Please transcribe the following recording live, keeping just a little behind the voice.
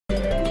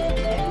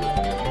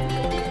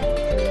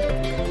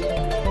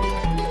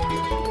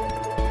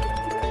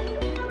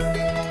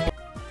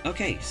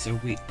Okay, so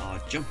we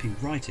are jumping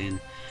right in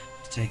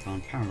to take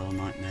on Parallel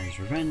Nightmares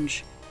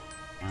Revenge.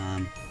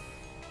 I'm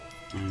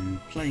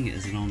playing it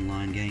as an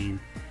online game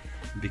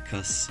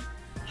because,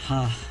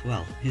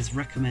 well, his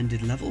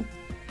recommended level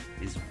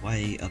is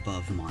way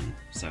above mine.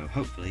 So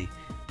hopefully,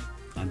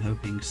 I'm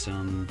hoping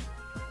some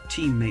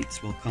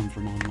teammates will come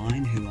from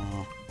online who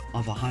are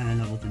of a higher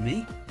level than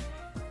me,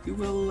 who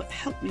will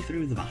help me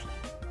through the battle.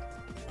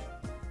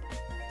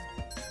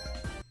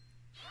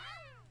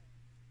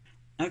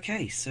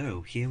 Okay,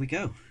 so here we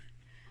go.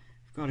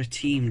 We've got a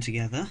team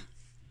together.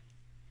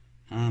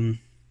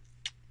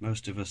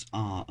 Most of us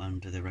are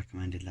under the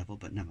recommended level,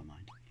 but never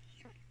mind.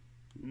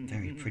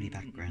 Very pretty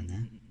background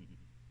there.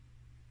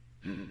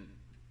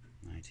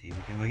 Right, here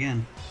we go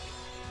again.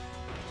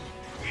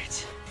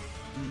 Right.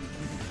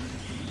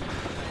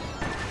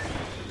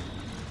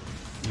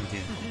 Oh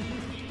dear.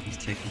 He's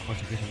taken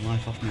quite a bit of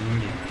life off me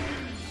already.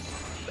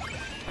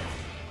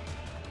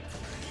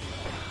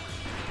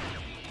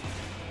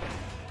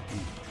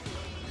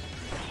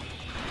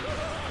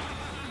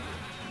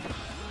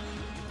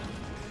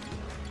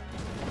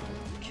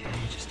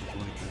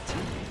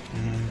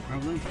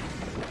 Problem.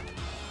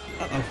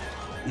 Uh-oh.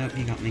 No,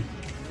 he got me.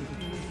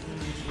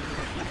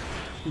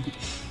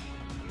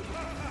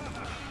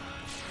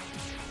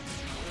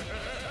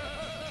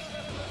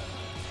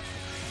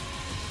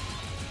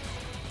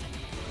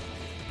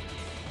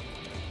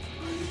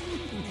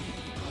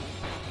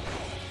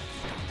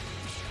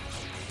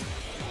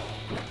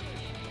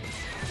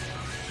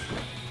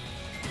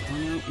 Oh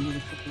no,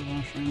 another couple of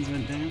our friends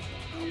went down.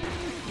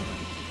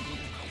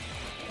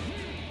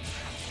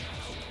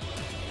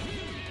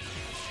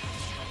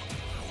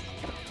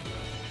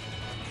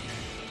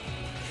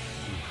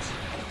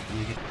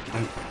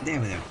 There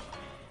we go.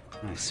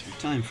 Nice. We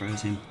time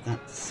froze him.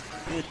 That's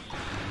good.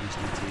 I just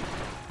need to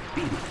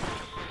beat him.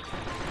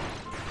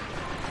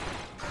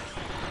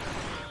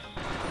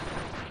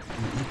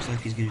 And it looks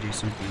like he's going to do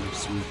some kind of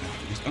swoop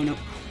after this. Oh no!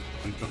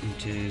 We've got him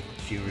to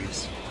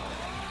Furious.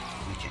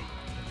 Okay.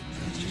 So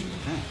let's just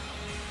prepare.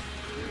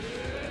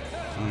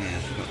 Oh yeah, I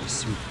forgot the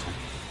swoop attack.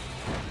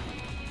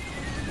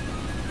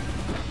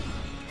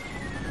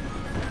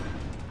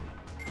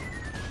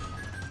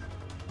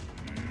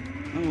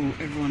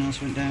 Oh, everyone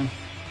else went down.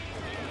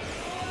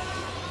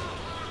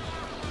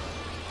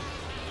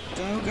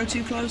 Don't go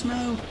too close,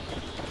 no!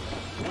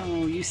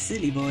 Oh, you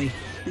silly boy.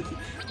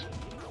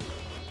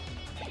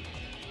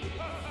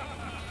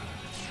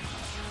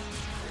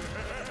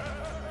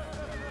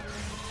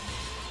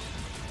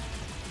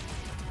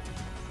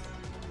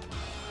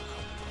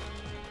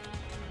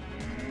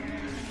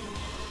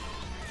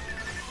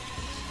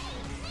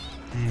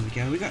 There we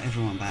go, we got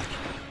everyone back.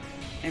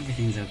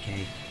 Everything's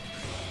okay.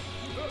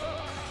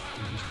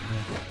 I'm just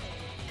gonna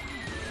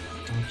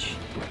dodge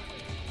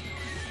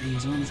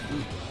these ones.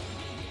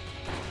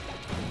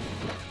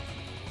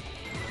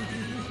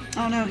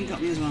 Oh no, he got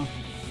me as well.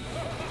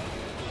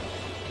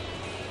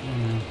 Oh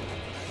no.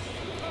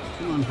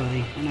 Come on,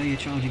 buddy. I know you're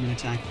charging an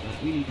attack,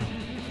 but we need to...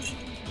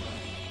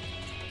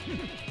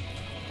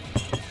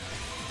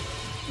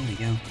 There we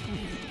go.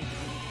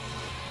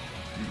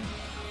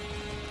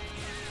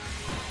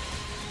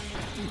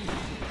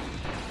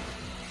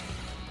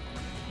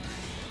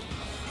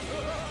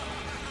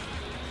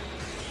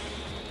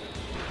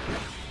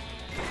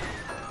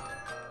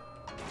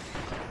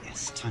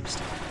 Yes, time to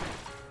stop.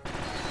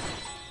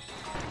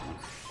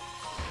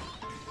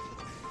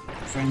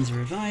 Friends are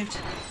revived.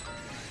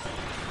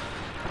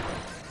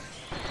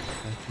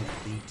 Open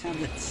up the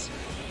tablets.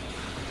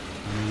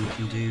 And then we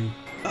can do...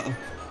 Uh-oh!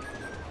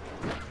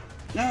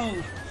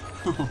 No!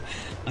 Oh,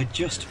 I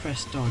just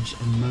pressed dodge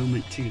a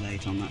moment too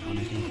late on that one,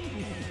 I think.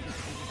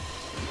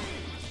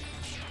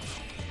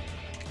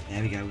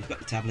 There we go, we've got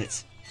the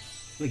tablets.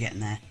 We're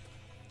getting there.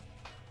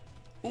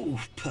 Oh,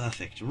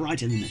 perfect.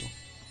 Right in the middle.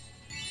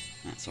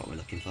 That's what we're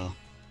looking for.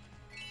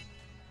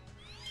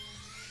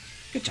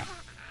 Good job.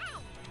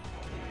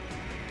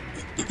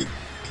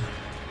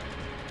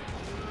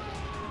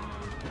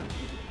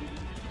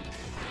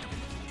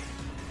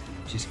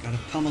 Just gotta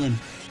pummel him.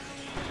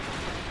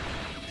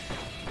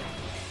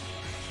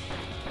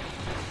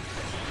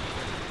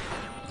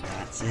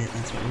 That's it,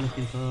 that's what we're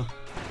looking for.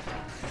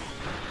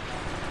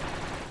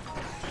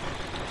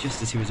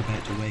 Just as he was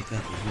about to wake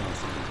up as well,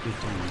 so it was good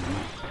timing on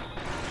that.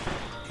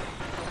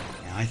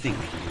 Yeah, I think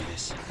we can do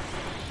this.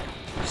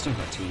 We've still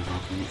got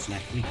 2.5 minutes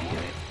left, we can do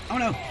it. Oh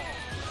no!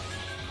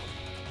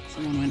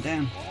 Someone went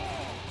down.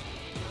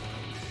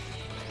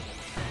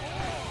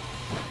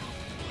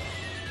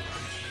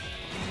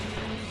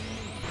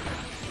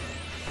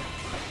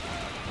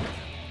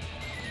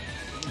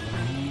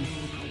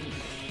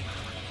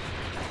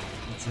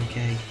 It's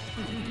okay.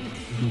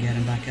 We can get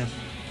him back up.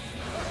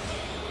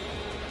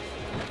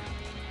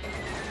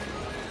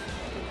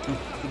 Oh,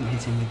 couldn't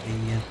hit him with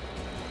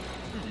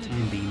the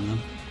time beam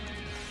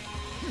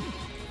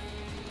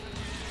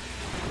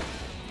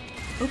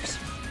though. Oops.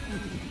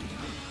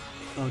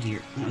 Oh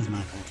dear, that was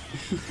my fault.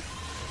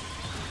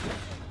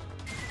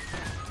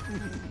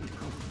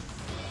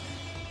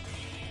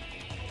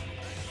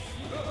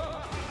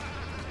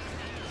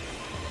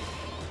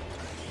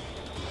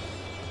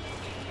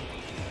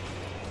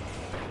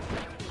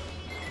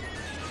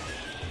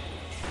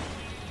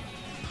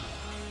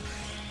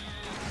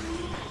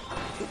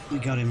 We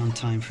got him on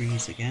time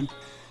freeze again.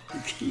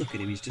 Look at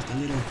him, he's just a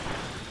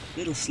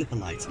little slip of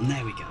light. And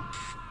there we go.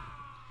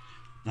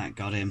 That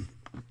got him.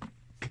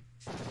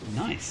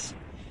 Nice.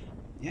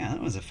 Yeah,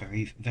 that was a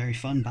very, very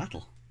fun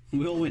battle.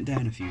 We all went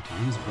down a few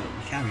times, but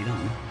we carried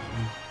on.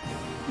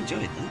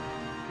 Enjoyed that.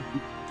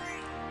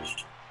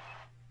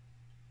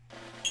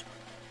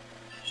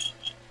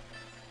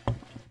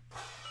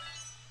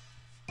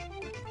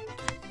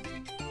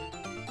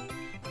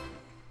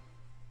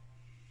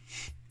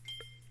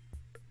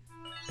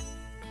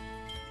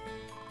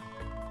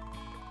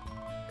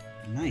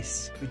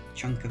 Nice, good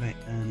chunk of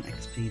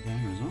XP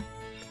there as well.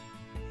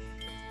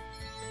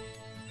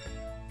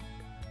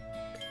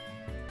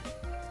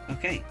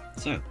 Okay,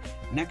 so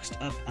next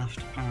up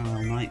after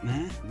Parallel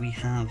Nightmare we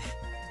have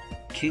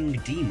King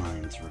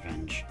D-Mine's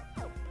Revenge.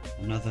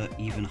 Another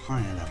even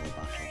higher level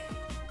battle.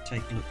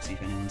 Take a look, see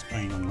if anyone's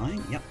playing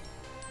online. Yep.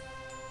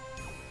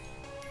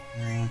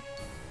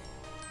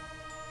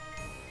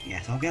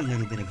 Yes, I'll get a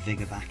little bit of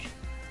vigour back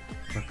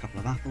for a couple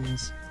of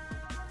apples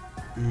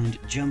and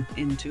jump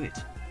into it.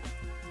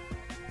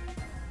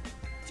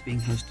 It's being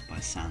hosted by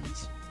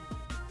Sans.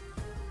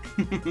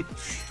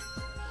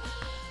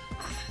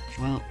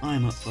 Well,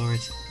 I'm up for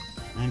it.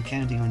 I'm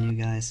counting on you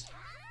guys.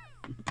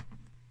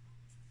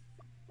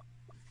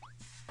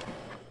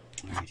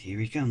 Alright, here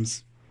he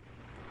comes.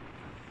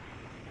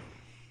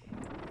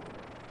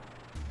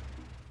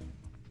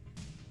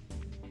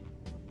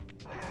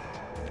 Oh,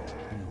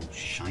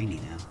 shiny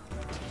now.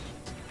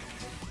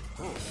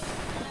 Oh.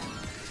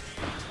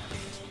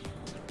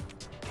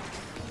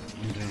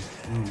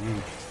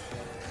 Oh.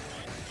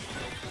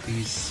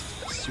 He's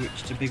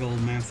switched to big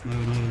old mouth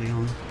mode early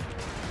on.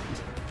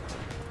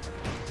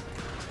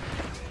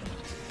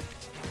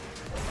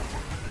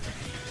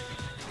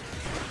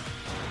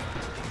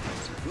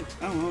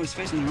 Oh, I was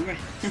facing the wrong way.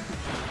 I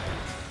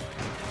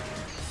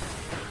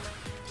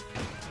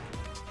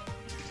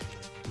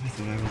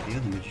thought I was the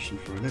other magician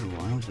for a little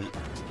while, but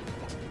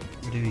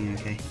we're doing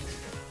okay.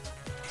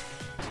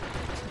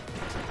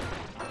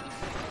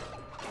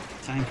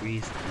 Time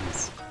freeze,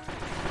 nice.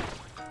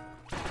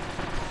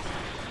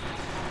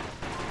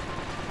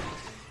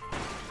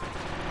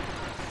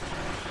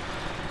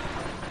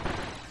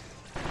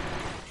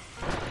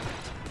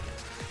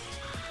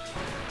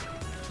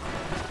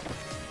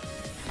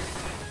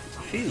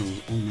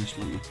 Feels almost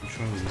like my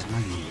controller is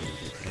lagging a little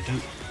bit, but I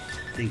don't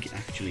think it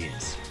actually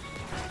is.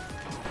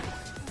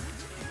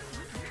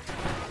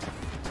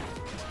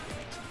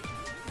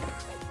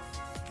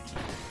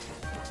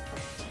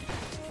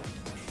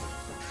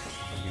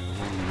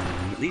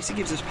 At least it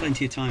gives us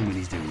plenty of time when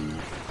he's doing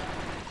that.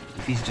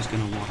 If he's just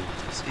going to waddle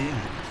at us. Yeah,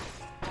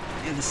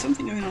 there's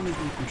something going on with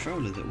my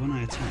controller that when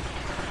I attack,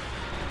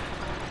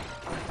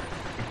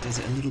 it does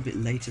it a little bit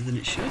later than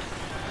it should.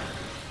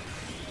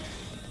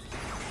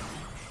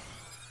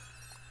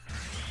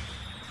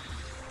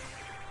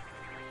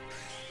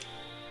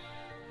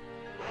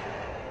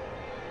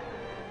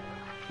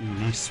 Ooh,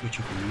 nice switch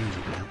up in the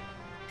music there.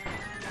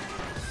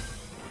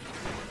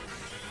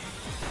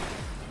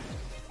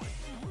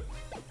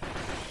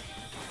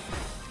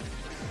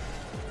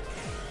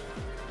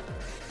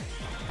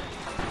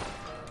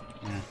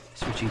 Yeah,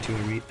 switching to a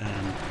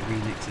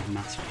remix of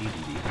Massive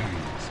DVD, very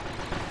nice.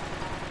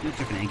 Looks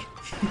like an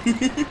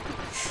egg.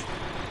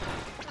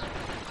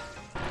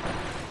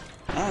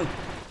 Oh,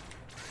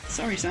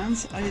 sorry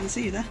Sans, I didn't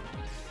see you there.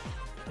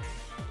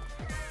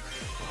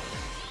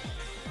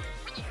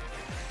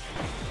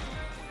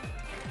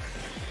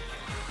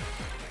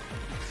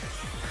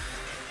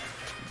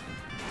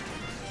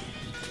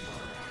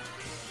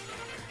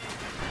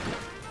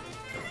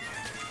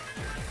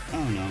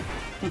 Oh no.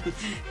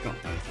 Got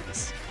both of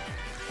us.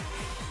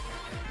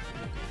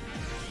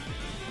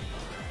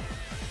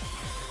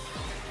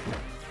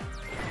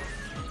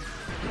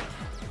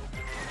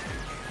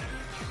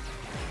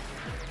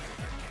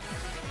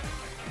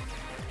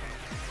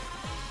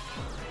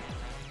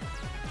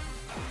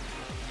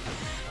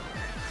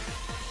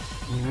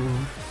 Ooh,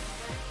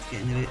 it's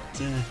getting a bit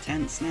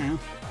tense now.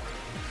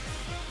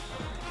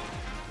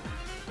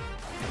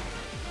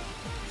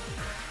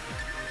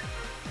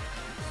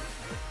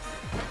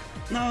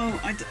 No,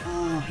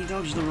 oh, he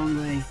dodged the wrong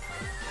way.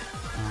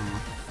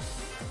 Oh.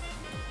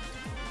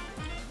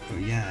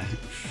 But yeah,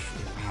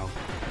 wow,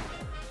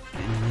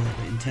 getting a little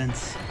bit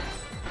intense.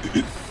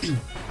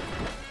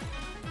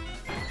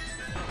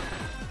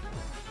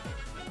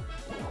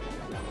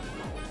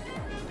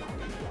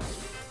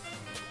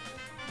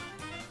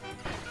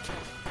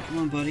 Come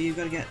on, buddy, you've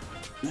got to get.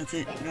 That's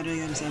it. You got to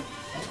get us up.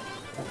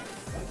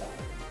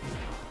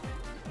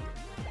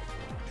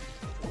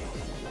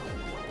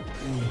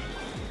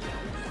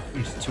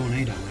 It's a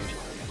tornado mode.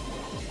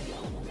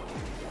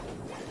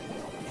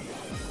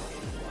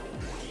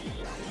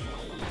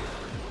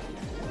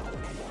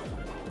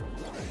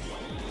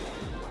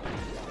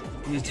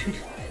 He was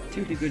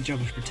doing a good job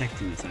of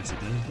protecting us, I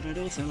suppose, but I'd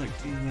also like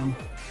to, there we go.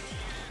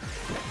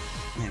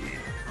 There we go,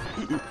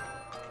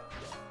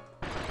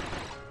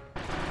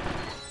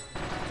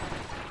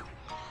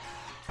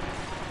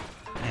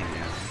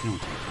 I can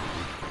take that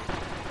one.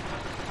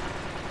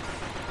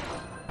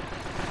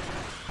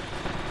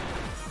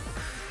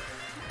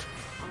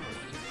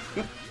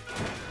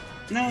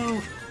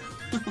 No!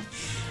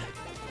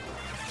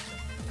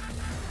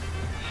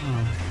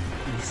 Oh,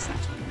 he sat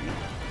on me.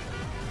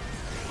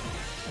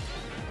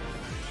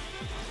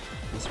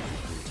 That's a pretty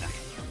cool attack.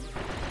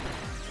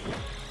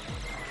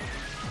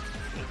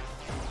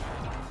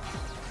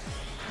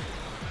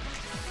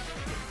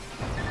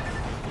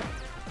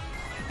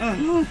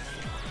 Oh!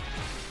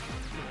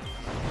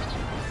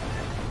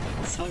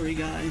 Sorry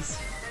guys.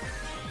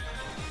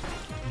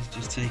 He's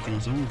just taken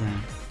us all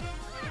down.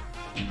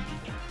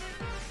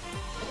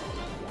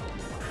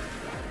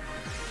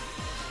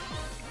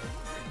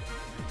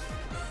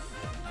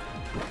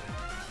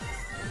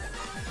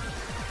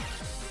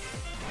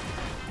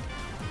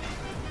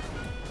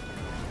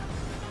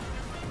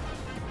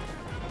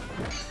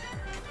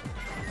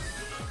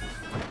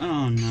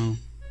 Oh no,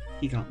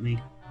 he got me.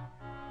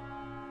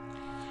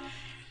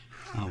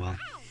 Oh well.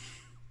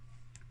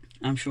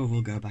 I'm sure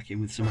we'll go back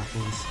in with some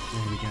apples.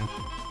 There we go.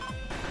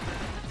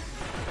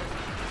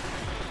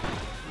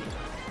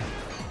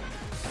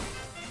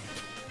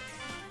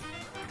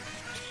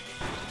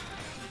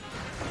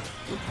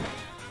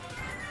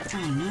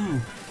 Oh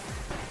no.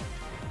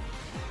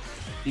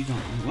 He got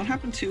me. What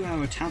happened to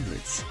our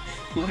tablets?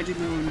 Why did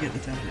no one get the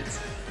tablets?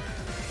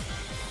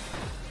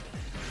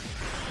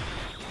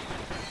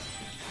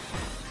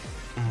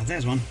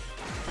 There's one.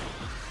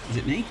 Is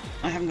it me?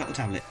 I haven't got the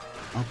tablet.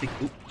 I'll pick...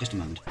 Oh, just a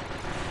moment.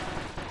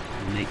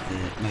 I'll make the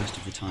most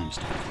of the time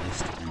stuff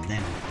first, and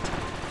then I'll get the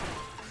tablet.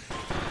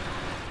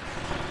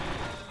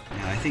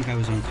 Yeah, I think I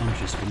was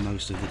unconscious for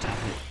most of the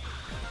tablet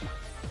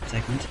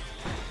segment.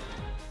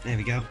 There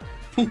we go.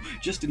 Oh,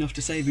 just enough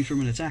to save me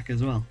from an attack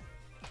as well.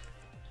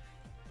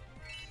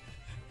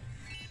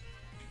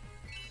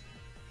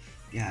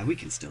 Yeah, we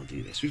can still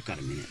do this. We've got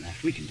a minute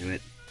left. We can do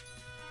it.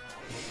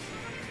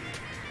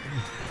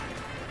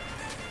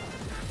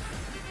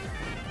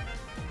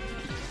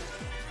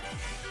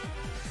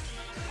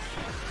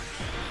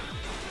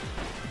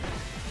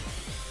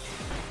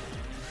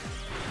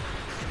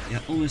 Yeah,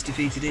 almost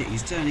defeated it.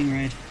 He's turning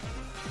red.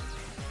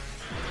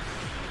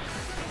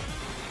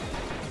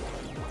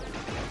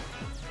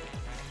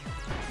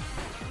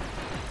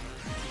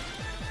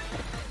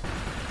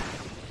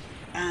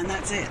 And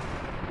that's it.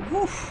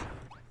 Woof!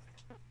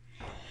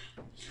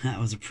 That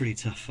was a pretty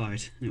tough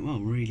fight. It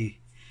was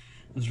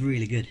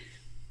really good.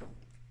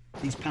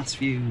 These past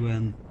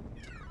few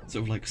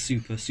sort of like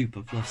super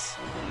plus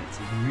fights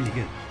have been really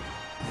good.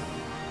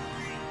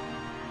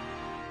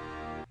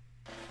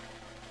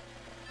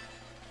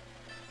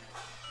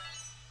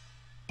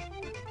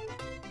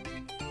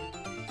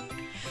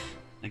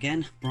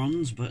 Again,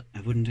 bronze, but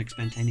I wouldn't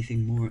expect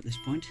anything more at this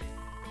point,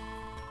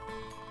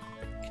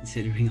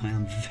 considering I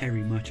am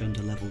very much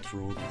under-leveled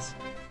for all this.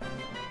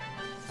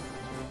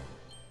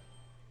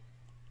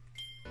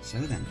 So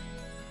then,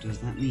 does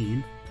that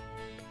mean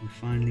we're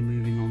finally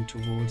moving on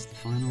towards the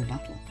final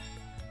battle?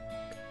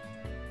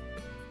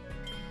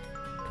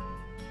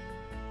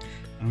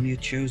 Only a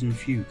chosen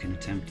few can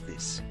attempt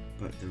this,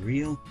 but the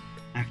real,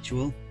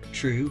 actual,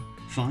 true,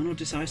 final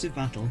decisive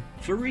battle,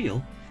 for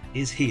real,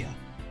 is here.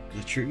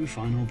 The true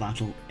final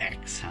battle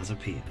X has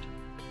appeared.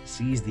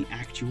 Seize the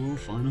actual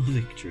final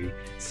victory,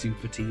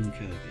 Super Team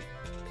Kirby.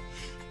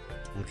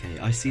 Okay,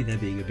 I see there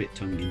being a bit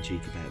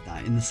tongue-in-cheek about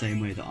that, in the same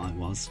way that I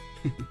was.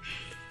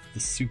 The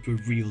super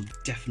real,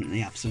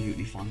 definitely,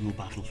 absolutely final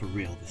battle for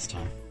real this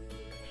time.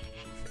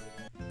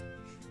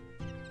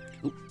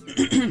 Oh.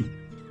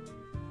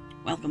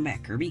 Welcome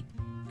back, Kirby.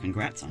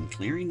 Congrats on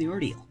clearing the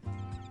ordeal.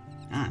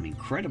 I'm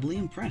incredibly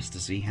impressed to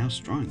see how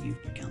strong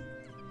you've become.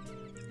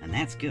 And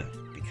that's good,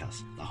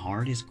 because the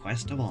hardest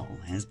quest of all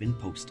has been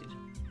posted.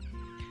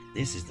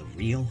 This is the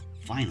real,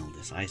 final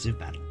decisive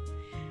battle.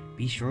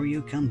 Be sure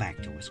you come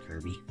back to us,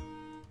 Kirby.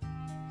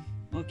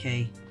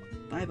 Okay,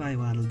 bye-bye,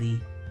 Waddle Dee.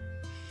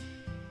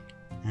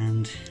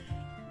 And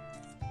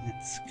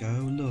let's go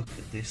look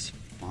at this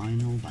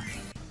final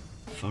battle,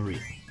 for real.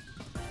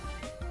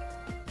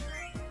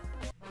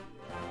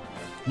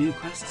 New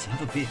quests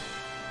have appeared.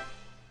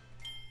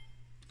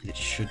 It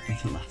should be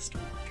the last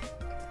one.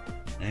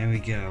 There we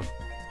go.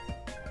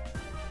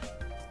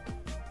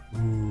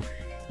 Ooh,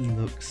 he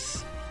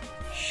looks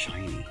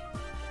shiny.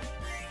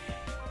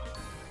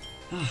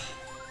 Ah,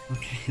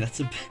 okay, that's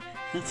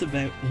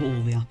about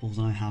all the apples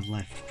I have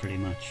left, pretty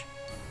much.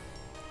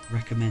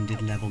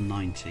 Recommended level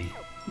 90.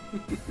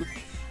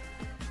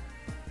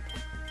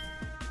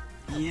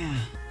 Yeah,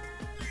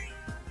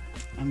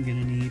 I'm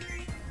gonna need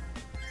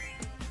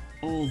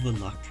all the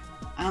luck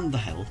and the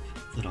help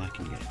that I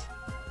can get.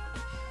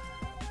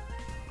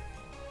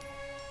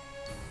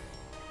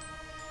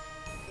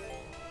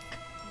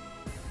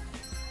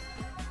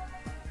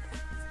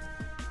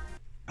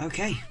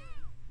 Okay,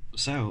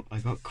 so I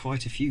got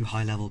quite a few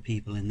high level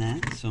people in there,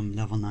 some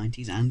level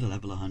 90s and a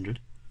level 100.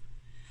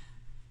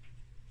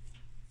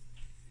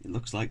 It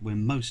looks like we're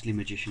mostly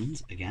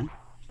magicians again,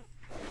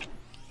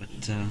 but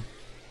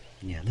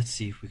yeah, let's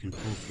see if we can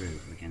pull through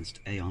against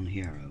Aeon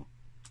Hero.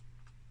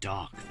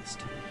 Dark this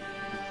time.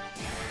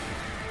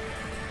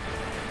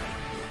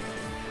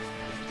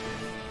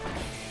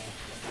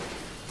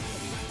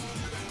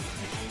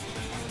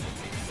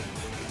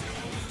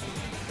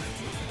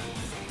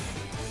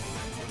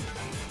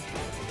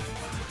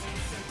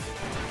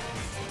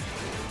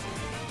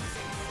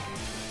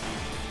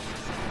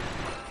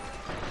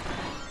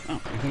 Oh,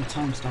 we've got a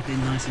time stop in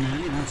nice and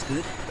early, that's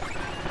good.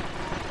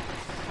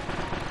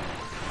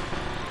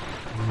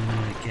 We're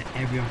going to get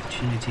every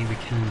opportunity we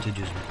can to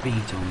just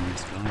beat on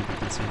this guy,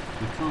 because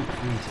if we can't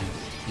freeze him,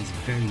 he's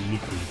very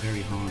nippy,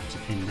 very hard to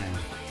pin down.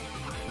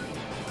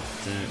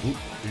 But, oh,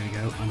 there we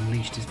go,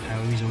 unleashed his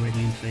power, he's already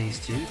in phase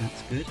 2,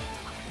 that's good.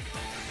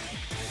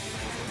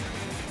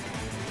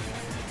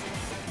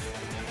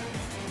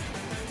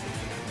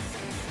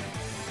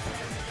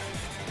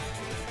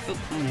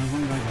 Oh no,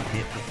 one guy got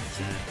hit, but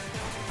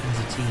as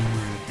a team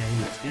we're okay,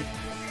 that's good.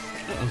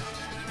 Uh-oh.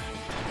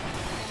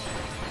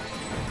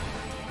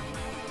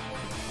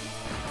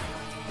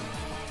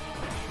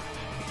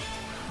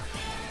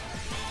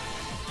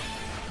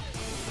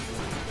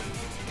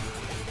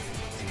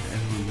 So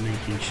everyone's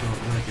making short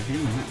work of him,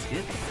 and that's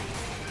good.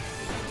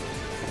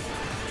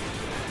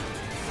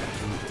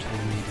 Don't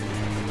tornado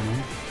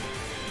anymore.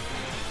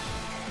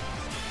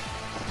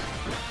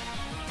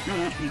 No,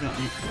 he got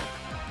me.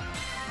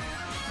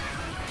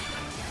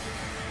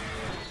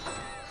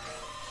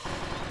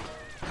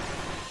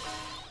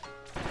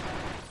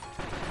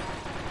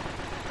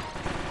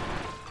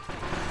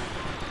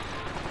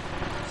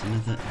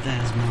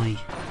 There's my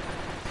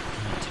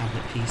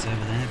tablet piece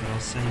over there, but I'll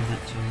save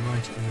that to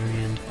right at the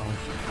very end of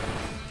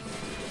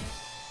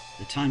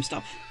the time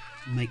stop.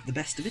 Make the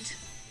best of it.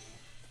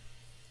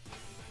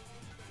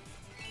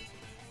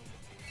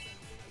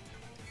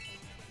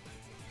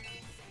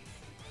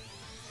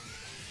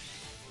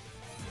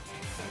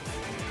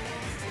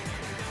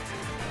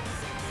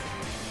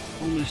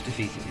 Almost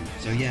defeated him.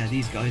 So yeah,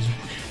 these guys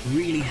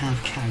really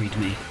have carried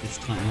me this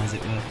time, as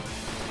it were.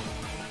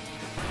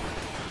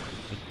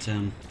 But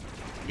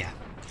yeah,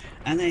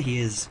 and there he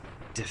is,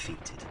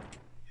 defeated.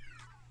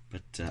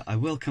 But I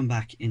will come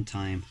back in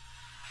time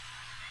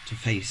to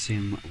face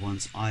him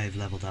once I've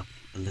leveled up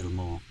a little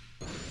more.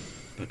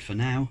 But for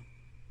now,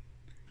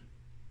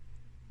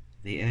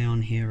 the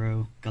Aeon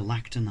hero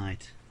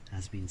Galactonite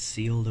has been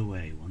sealed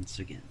away once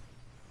again.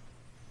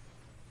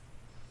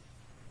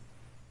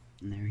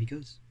 And there he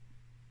goes.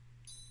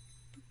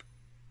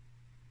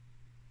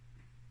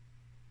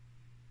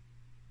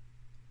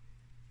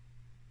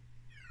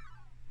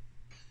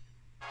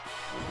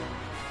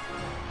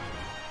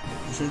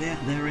 So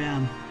there I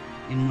am,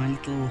 in my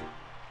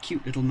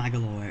cute little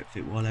Magolor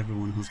outfit, while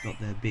everyone has got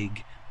their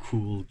big,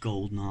 cool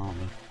golden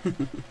armour.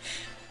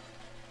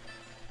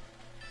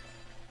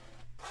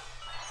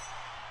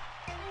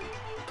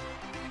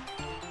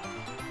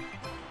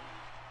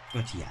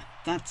 But yeah,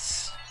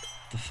 that's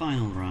the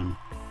final run,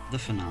 the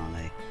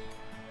finale.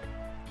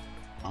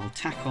 I'll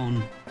tack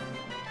on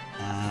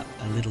a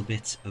little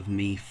bit of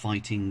me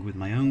fighting with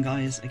my own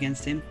guys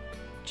against him,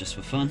 just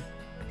for fun.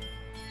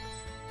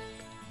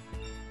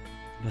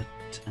 But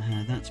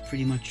that's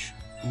pretty much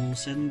all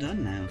said and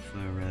done now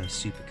for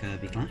Super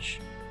Kirby Clash.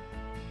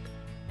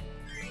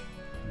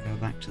 Go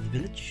back to the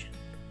village.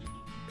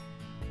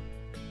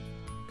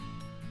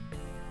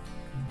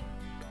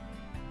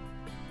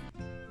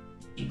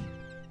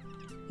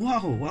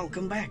 Whoa,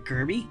 welcome back,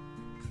 Kirby!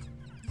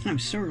 I'm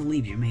so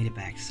relieved you made it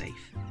back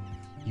safe.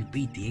 You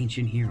beat the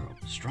ancient hero,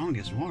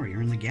 strongest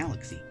warrior in the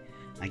galaxy.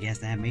 I guess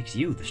that makes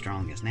you the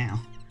strongest now.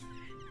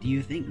 Do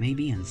you think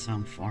maybe in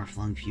some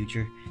far-flung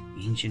future,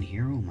 the ancient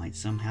hero might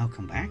somehow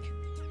come back?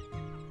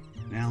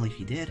 Well, if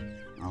you did,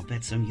 I'll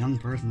bet some young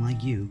person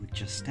like you would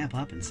just step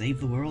up and save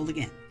the world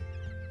again.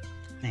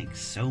 Thanks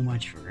so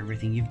much for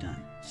everything you've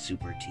done,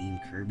 Super Team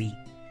Kirby.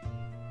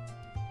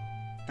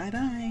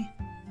 Bye-bye!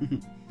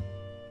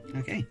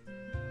 Okay.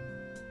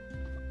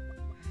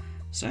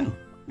 So,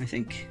 I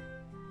think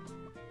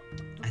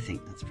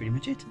that's pretty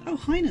much it. Oh,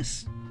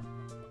 Highness!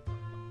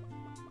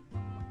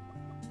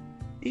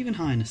 Even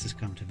Highness has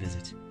come to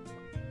visit.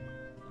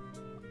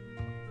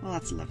 Well,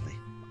 that's lovely.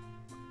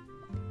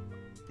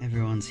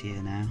 Everyone's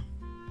here now.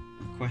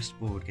 The quest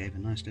board gave a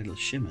nice little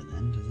shimmer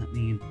then. Does that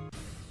mean... Oh,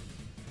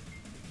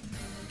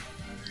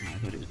 I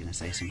thought it was going to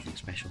say something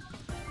special.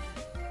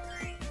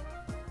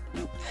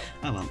 Oh,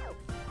 oh well.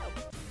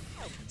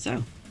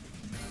 So,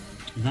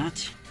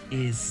 that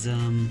is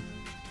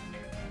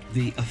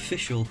the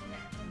official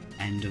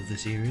end of the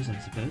series, I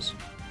suppose.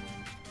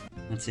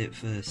 That's it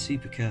for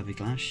Super Kirby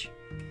Clash.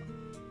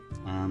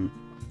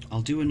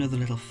 I'll do another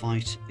little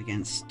fight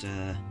against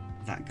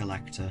that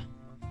Galacta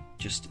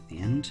just at the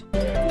end.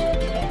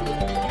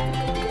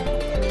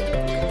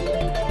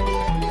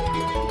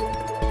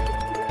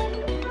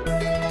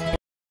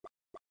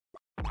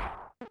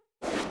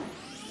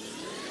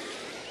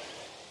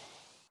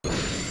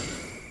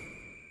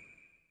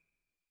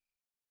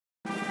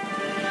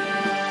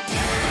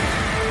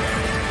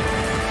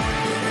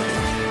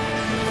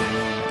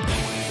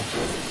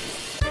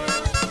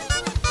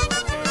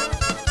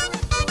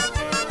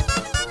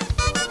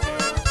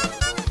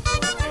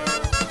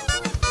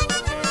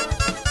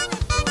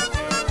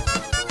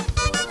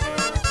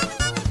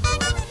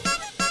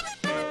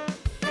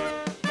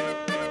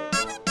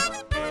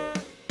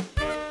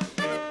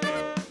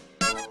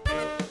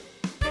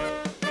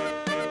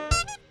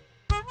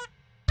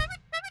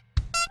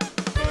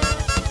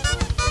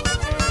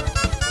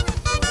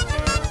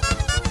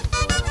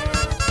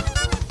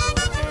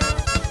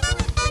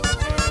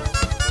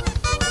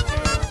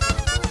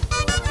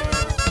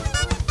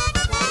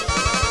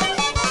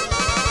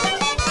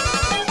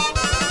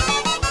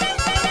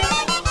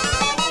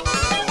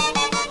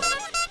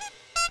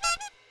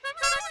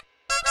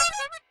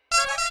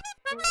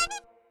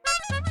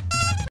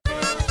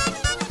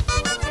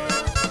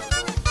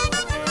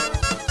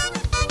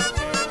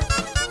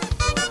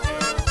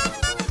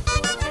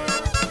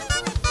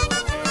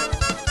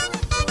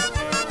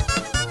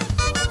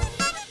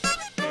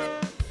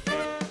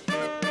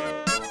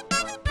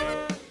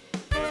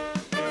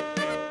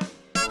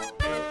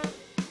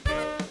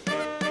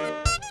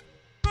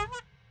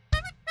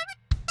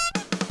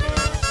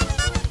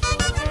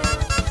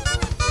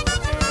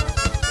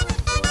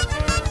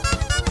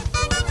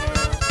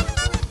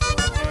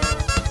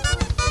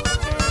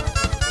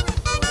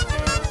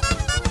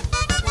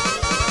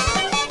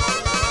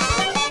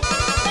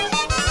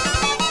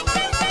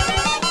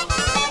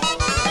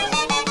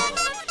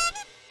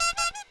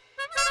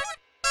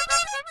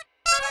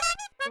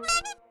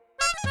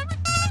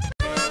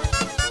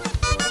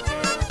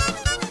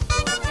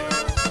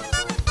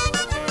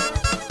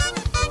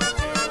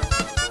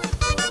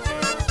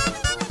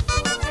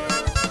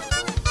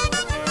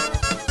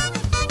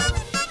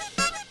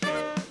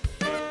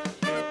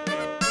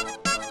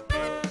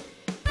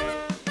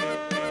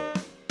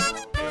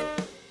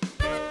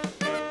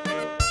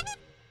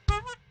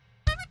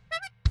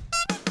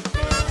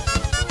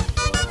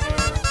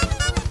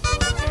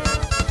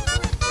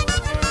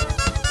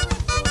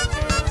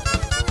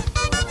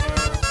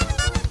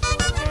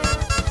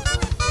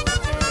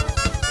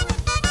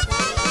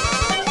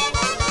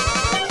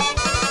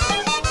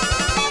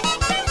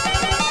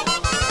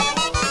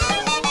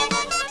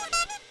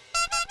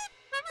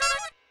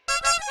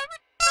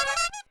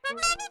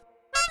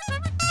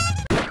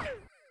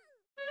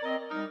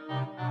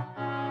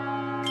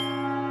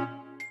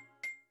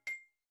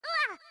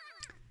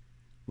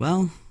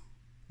 Well,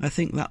 I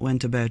think that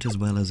went about as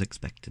well as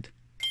expected.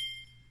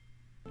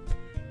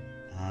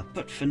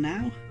 But for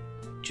now,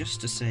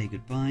 just to say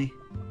goodbye,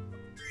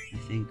 I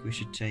think we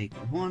should take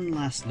one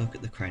last look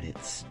at the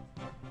credits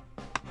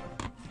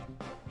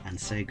and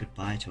say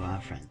goodbye to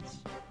our friends.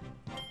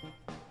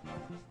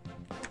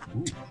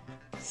 Ooh,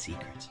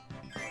 secret.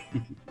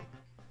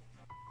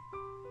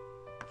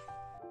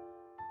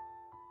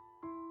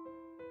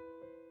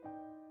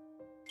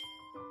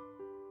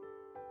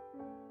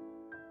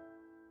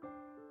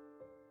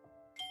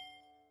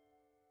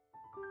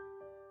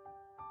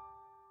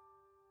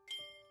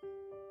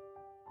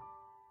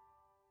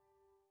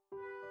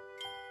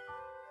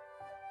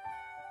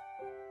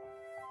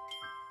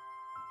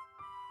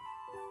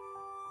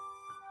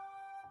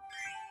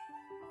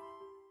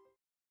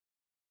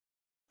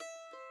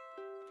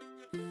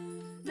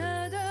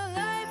 Another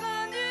life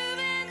undo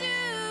and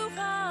do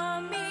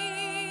for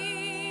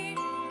me.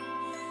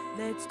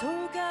 Let's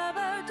talk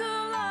about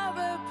all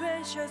our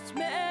precious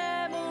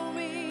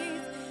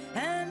memories,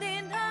 and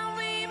in how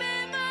we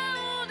remember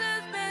all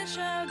the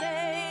special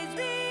days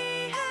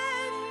we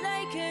had,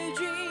 like a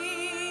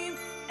dream.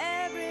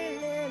 Every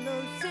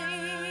little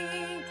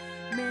thing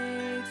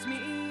makes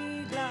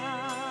me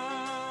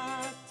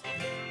glad.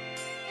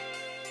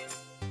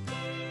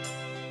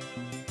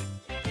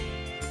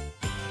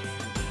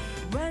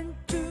 1,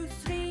 2,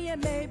 3,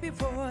 and maybe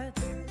 4.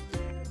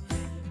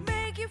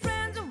 Making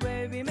friends and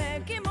maybe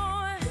making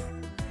more.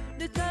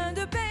 Let's turn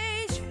the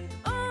page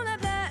on a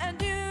brand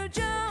new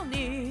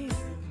journey.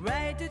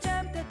 Right to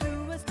jump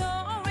into a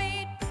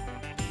story.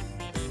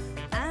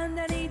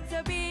 Underneath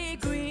a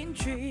big green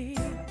tree.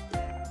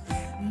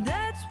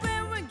 That's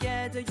when we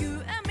gather,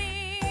 you and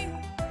me.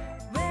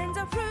 When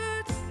the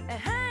fruit are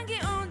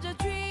hanging on the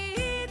tree,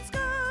 it's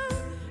cool.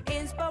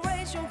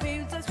 Inspiration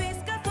fills us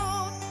with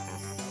thought.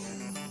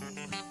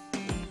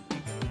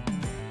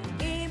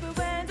 Even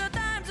when the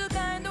times are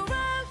kind of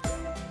rough,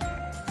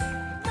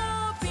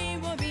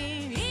 nothing will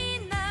be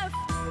enough.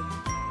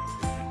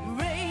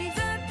 Raise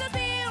up the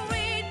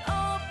spirit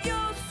of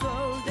your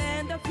soul,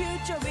 then the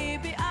future will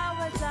be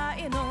ours,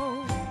 I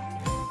know.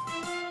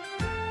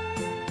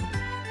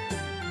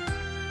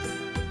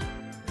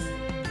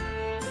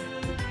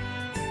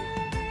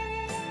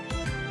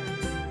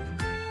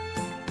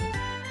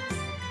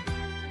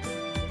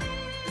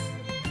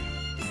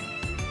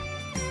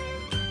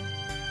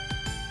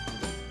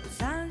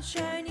 Sun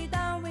shining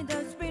down in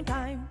the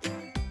springtime,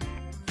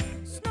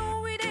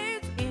 snowy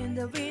days in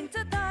the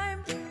winter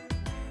time.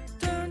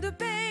 Turn the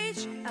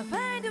page and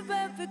find out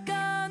what we're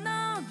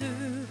gonna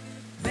do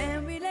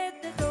when we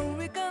let the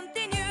story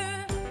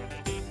continue.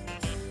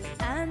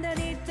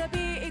 Underneath the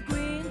big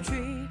green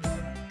tree,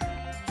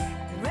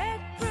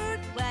 red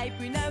fruit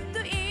ripe enough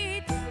to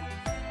eat.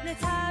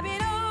 Let's have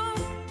it all,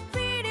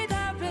 feed it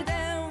up, and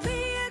then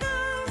we'll go.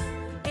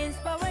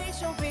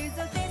 Inspiration fills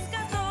us with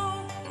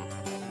soul.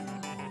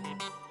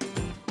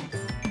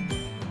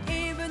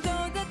 Even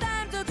though the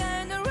times are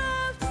kind of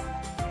rough,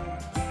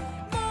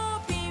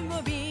 nothing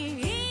will be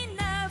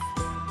enough.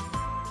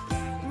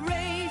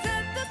 Raise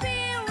up the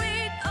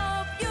spirit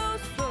of your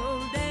soul,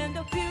 then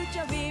the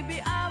future will be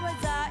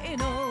ours, I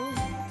know.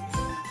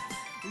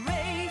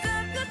 Raise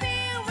up the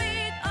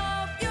spirit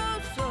of your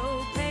soul,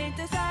 paint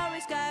the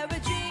starry sky where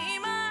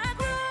dream I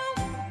grow.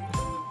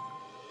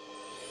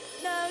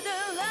 Now the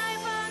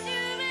life on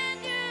you and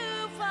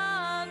you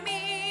found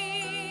me.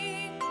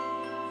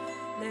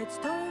 Let's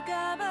talk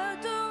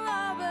about all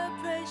our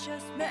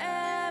precious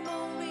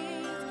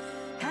memories.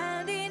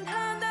 Hand in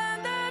hand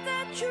under the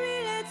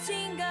tree, let's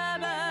sing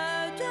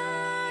about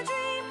a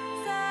dream.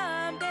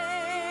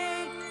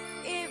 Someday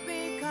it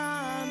will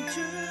come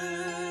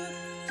true.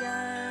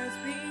 Just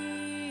believe.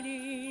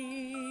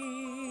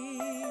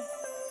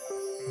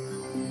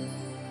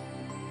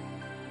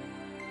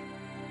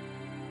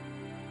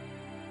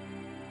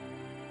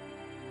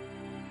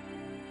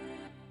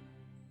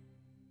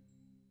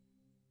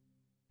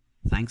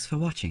 Thanks for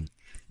watching.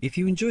 If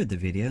you enjoyed the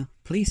video,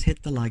 please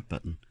hit the like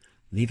button.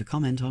 Leave a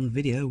comment on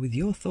video with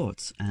your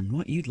thoughts and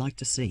what you'd like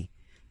to see.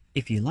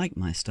 If you like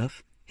my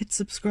stuff, hit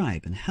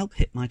subscribe and help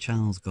hit my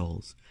channel's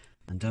goals.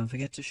 And don't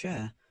forget to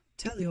share,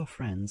 tell your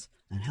friends,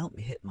 and help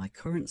me hit my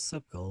current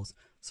sub goals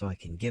so I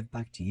can give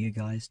back to you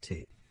guys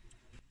too.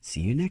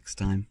 See you next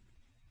time.